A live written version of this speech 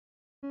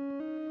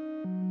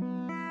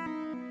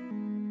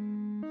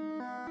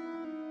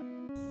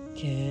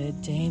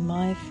Good day,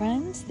 my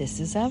friends. This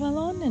is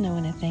Avalon, and I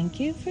want to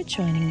thank you for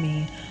joining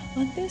me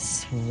on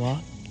this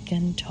Walk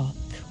and Talk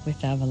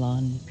with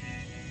Avalon.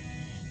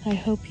 I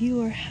hope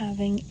you are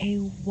having a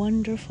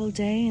wonderful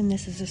day, and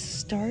this is a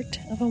start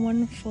of a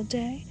wonderful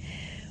day,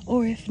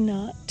 or if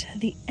not,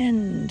 the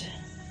end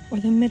or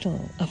the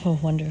middle of a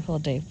wonderful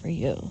day for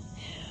you,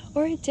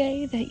 or a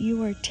day that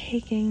you are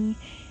taking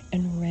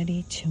and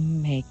ready to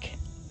make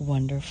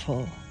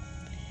wonderful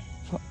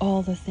for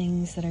all the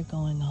things that are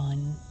going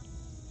on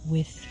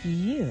with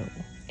you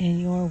in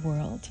your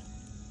world.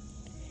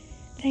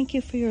 Thank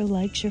you for your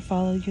likes, your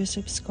follows, your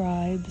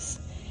subscribes,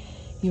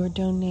 your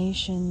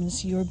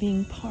donations, your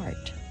being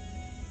part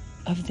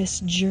of this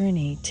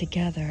journey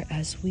together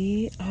as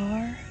we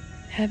are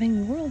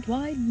having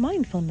worldwide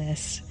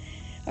mindfulness.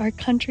 Our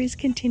countries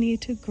continue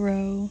to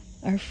grow,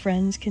 our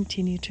friends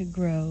continue to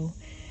grow,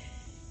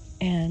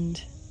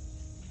 and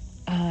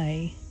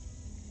I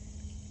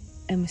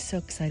am so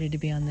excited to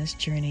be on this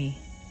journey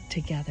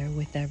together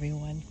with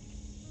everyone.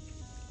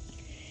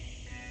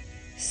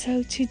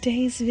 So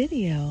today's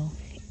video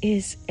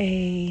is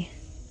a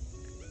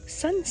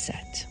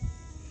sunset.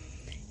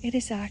 It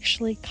is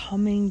actually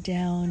coming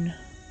down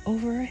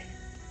over a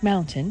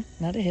mountain,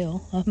 not a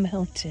hill, a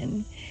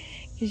mountain,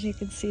 because you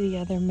can see the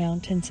other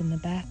mountains in the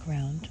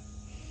background.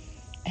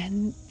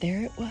 And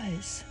there it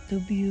was, the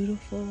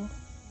beautiful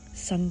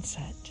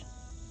sunset.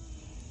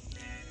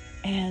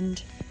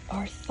 And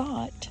our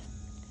thought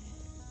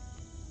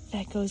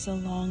that goes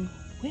along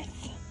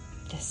with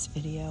this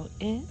video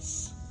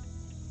is,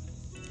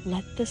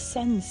 let the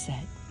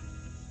sunset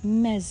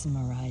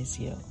mesmerize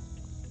you.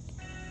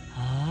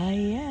 Ah,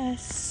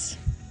 yes.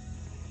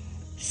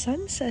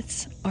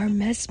 Sunsets are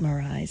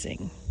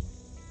mesmerizing.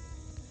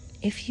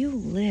 If you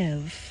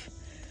live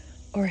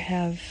or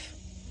have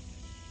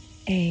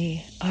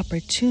a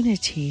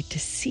opportunity to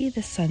see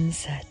the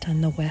sunset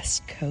on the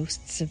west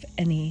coasts of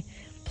any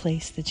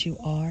place that you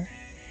are,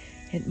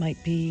 it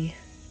might be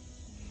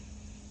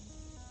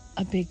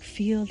a big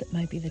field, it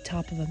might be the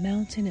top of a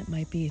mountain, it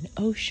might be an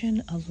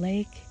ocean, a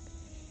lake.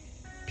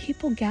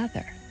 People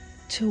gather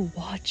to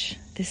watch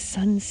the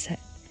sunset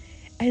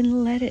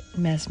and let it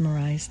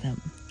mesmerize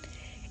them.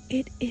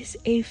 It is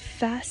a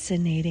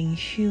fascinating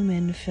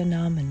human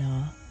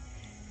phenomena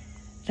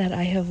that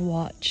I have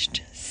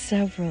watched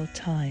several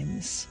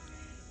times.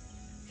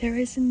 There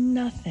is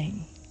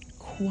nothing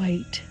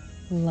quite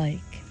like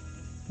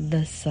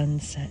the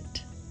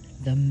sunset,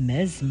 the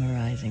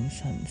mesmerizing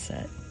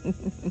sunset.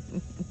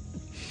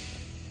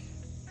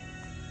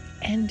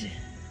 And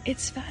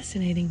it's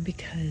fascinating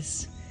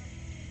because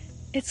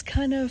it's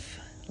kind of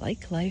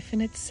like life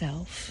in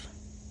itself.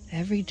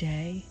 Every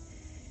day,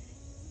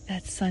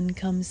 that sun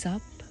comes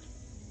up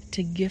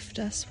to gift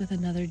us with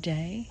another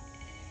day,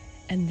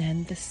 and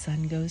then the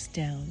sun goes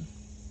down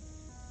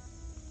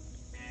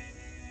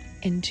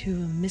into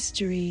a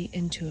mystery,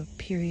 into a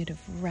period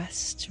of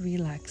rest,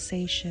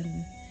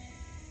 relaxation.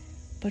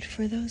 But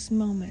for those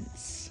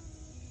moments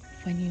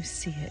when you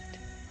see it,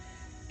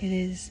 it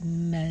is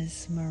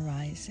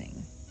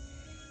mesmerizing.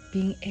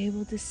 Being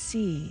able to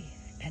see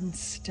and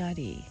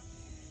study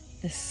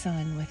the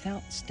sun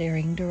without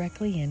staring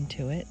directly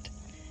into it,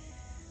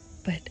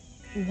 but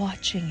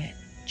watching it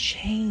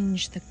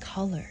change the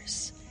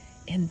colors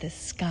in the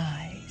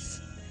skies.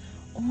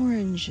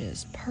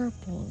 Oranges,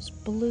 purples,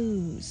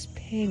 blues,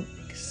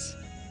 pinks,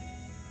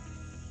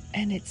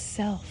 and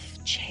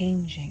itself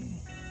changing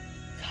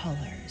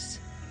colors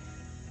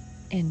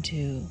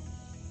into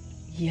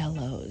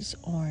yellows,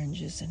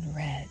 oranges, and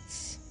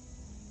reds.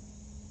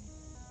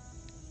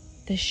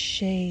 The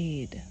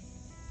shade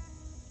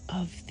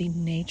of the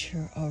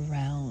nature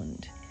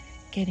around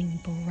getting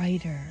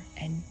brighter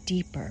and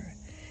deeper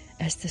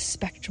as the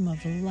spectrum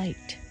of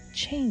light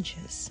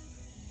changes.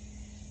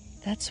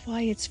 That's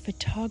why it's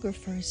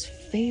photographers'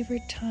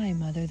 favorite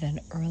time other than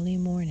early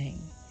morning,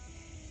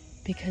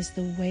 because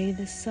the way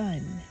the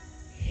sun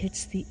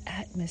hits the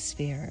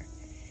atmosphere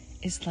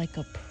is like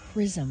a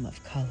prism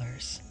of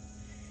colors.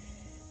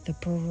 The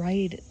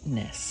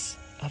brightness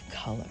of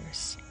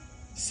colors,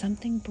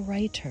 something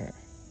brighter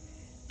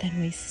than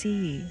we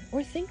see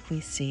or think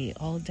we see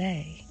all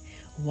day,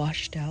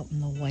 washed out in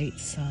the white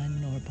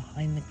sun or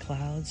behind the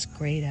clouds,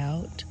 grayed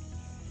out.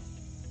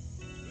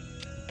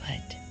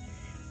 But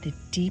the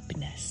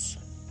deepness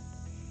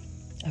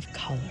of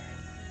color.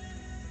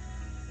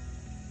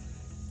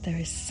 There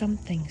is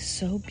something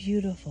so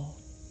beautiful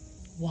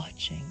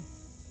watching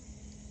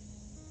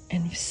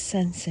and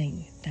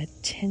sensing that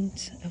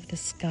tint of the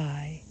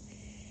sky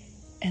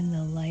and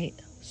the light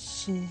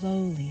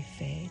slowly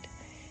fade.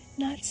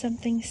 Not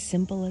something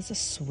simple as a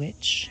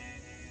switch,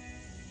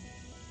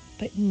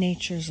 but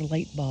nature's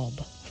light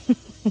bulb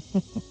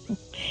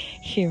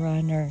here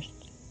on earth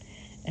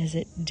as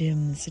it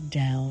dims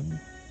down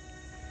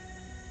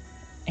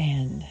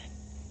and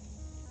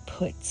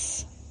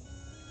puts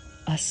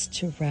us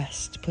to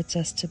rest, puts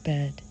us to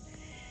bed.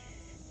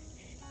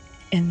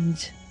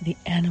 And the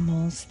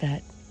animals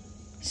that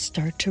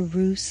start to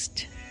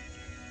roost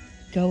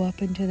go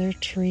up into their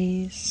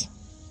trees,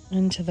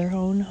 into their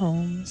own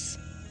homes.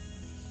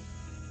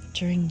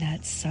 during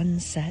that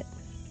sunset.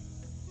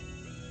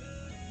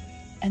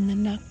 And the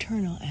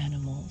nocturnal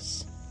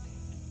animals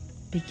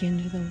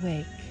begin to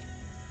awake,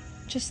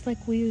 just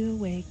like we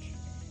awake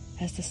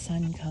as the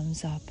sun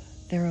comes up.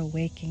 They're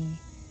awaking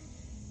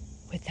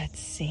with that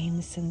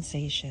same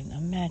sensation.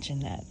 Imagine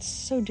that.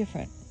 So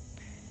different.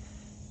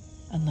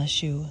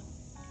 Unless you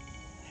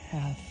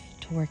have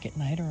to work at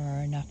night or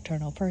are a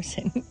nocturnal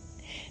person.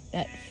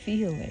 That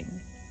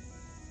feeling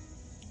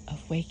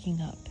of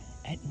waking up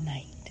at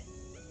night,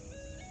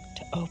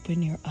 to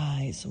open your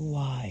eyes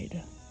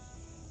wide.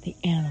 The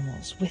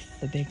animals with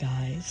the big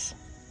eyes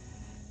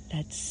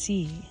that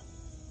see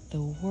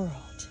the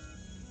world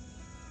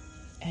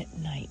at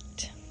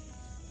night.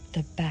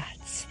 The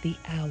bats, the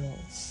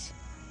owls,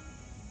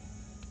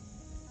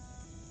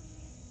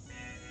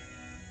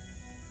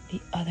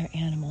 the other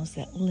animals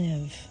that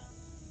live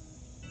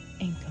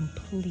in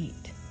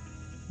complete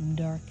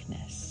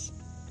darkness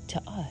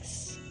to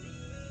us,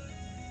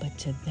 but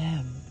to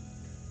them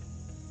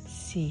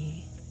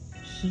see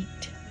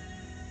heat,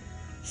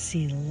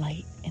 see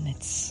light in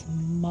its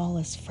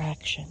smallest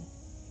fraction,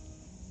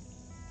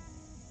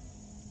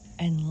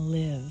 and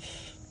live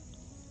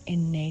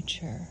in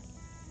nature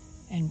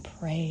and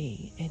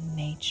pray in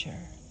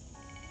nature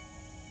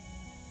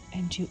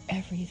and do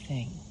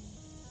everything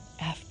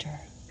after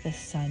the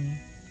sun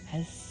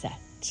has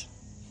set.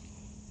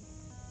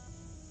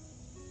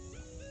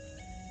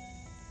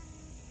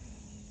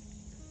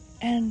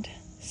 And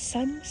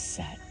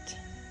sunset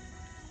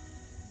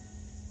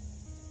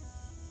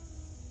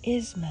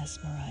is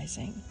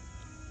mesmerizing.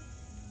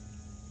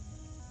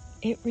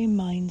 It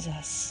reminds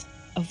us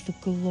of the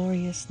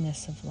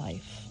gloriousness of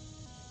life.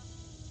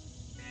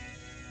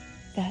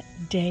 That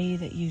day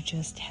that you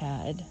just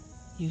had,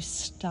 you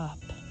stop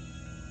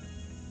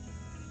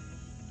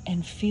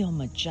and feel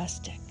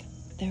majestic.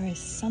 There is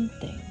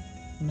something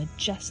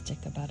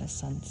majestic about a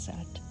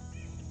sunset.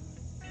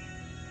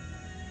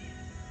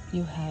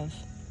 You have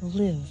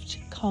lived,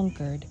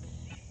 conquered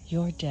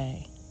your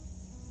day,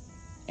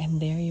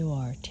 and there you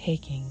are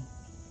taking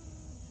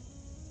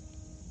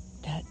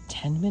that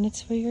 10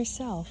 minutes for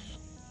yourself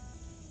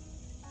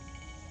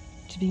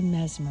to be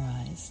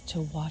mesmerized,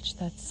 to watch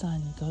that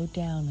sun go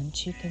down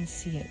and you can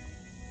see it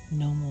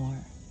no more.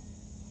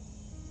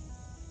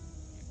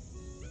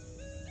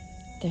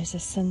 There's a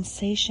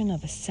sensation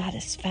of a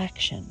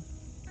satisfaction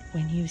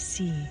when you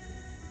see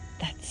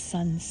that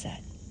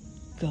sunset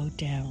go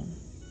down.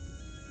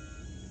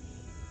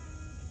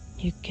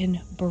 You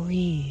can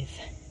breathe.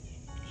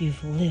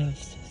 You've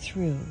lived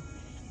through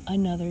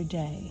another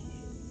day.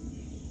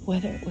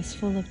 Whether it was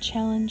full of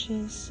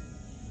challenges,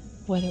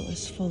 whether it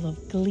was full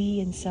of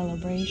glee and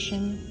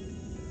celebration,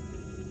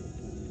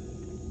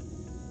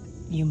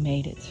 you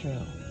made it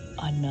through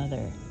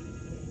another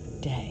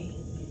day.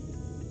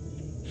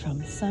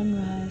 From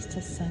sunrise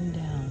to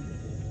sundown,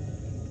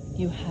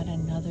 you had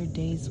another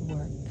day's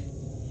work.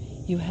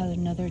 You had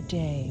another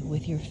day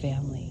with your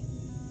family.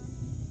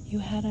 You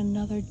had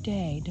another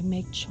day to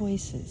make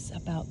choices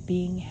about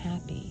being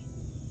happy.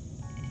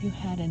 You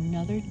had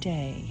another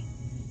day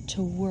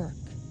to work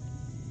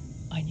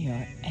on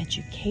your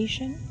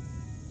education.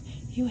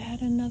 You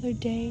had another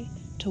day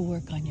to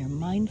work on your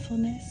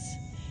mindfulness.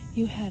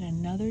 You had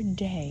another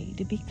day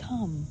to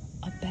become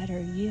a better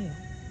you.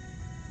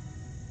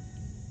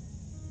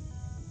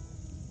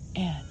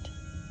 And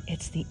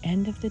it's the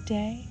end of the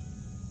day,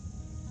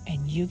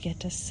 and you get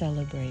to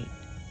celebrate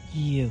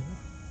you.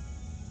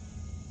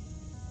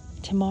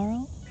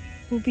 Tomorrow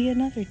will be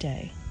another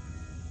day.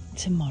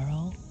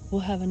 Tomorrow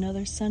we'll have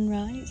another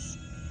sunrise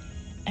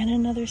and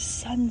another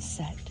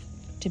sunset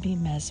to be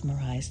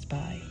mesmerized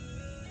by.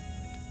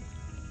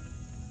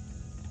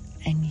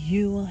 And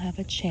you will have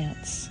a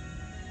chance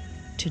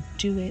to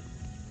do it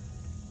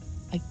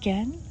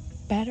again,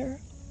 better,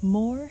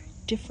 more,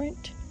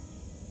 different,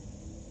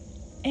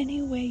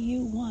 any way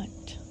you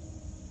want.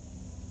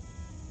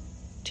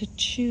 To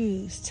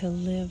choose to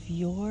live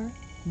your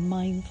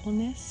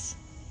mindfulness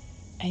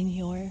and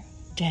your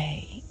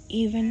day,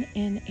 even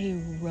in a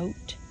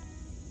rote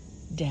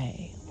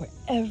day where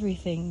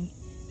everything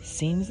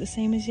seems the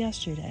same as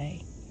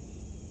yesterday,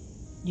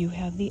 you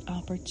have the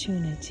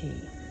opportunity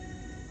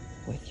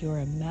with your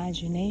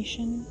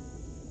imagination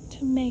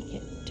to make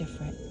it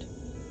different.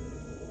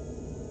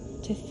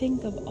 To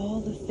think of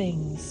all the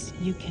things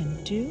you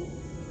can do,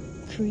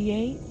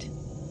 create,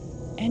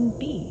 and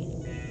be.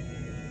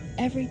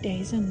 Every day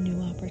is a new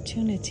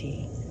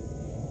opportunity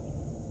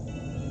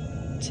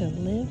to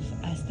live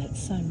as that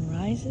sun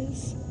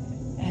rises,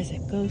 as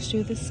it goes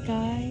through the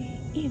sky,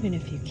 even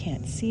if you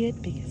can't see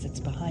it because it's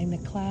behind the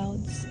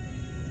clouds,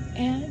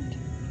 and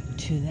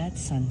to that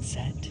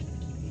sunset,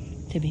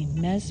 to be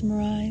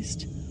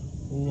mesmerized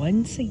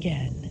once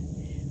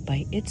again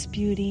by its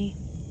beauty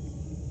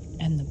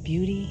and the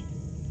beauty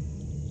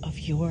of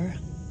your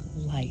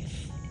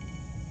life,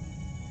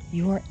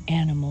 your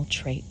animal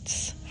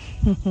traits.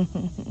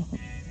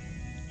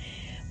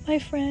 My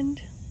friend,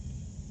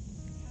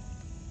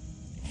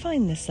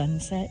 find the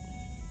sunset.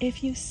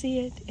 If you see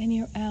it and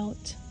you're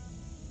out,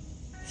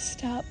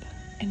 stop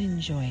and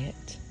enjoy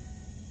it.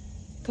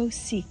 go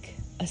seek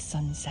a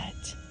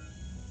sunset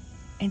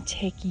and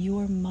take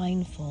your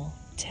mindful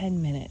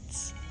 10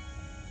 minutes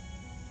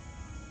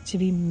to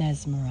be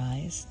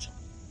mesmerized.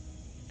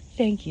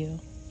 Thank you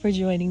for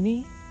joining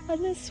me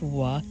on this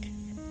walk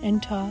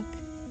and talk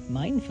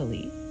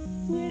mindfully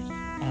with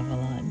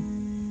Avalon.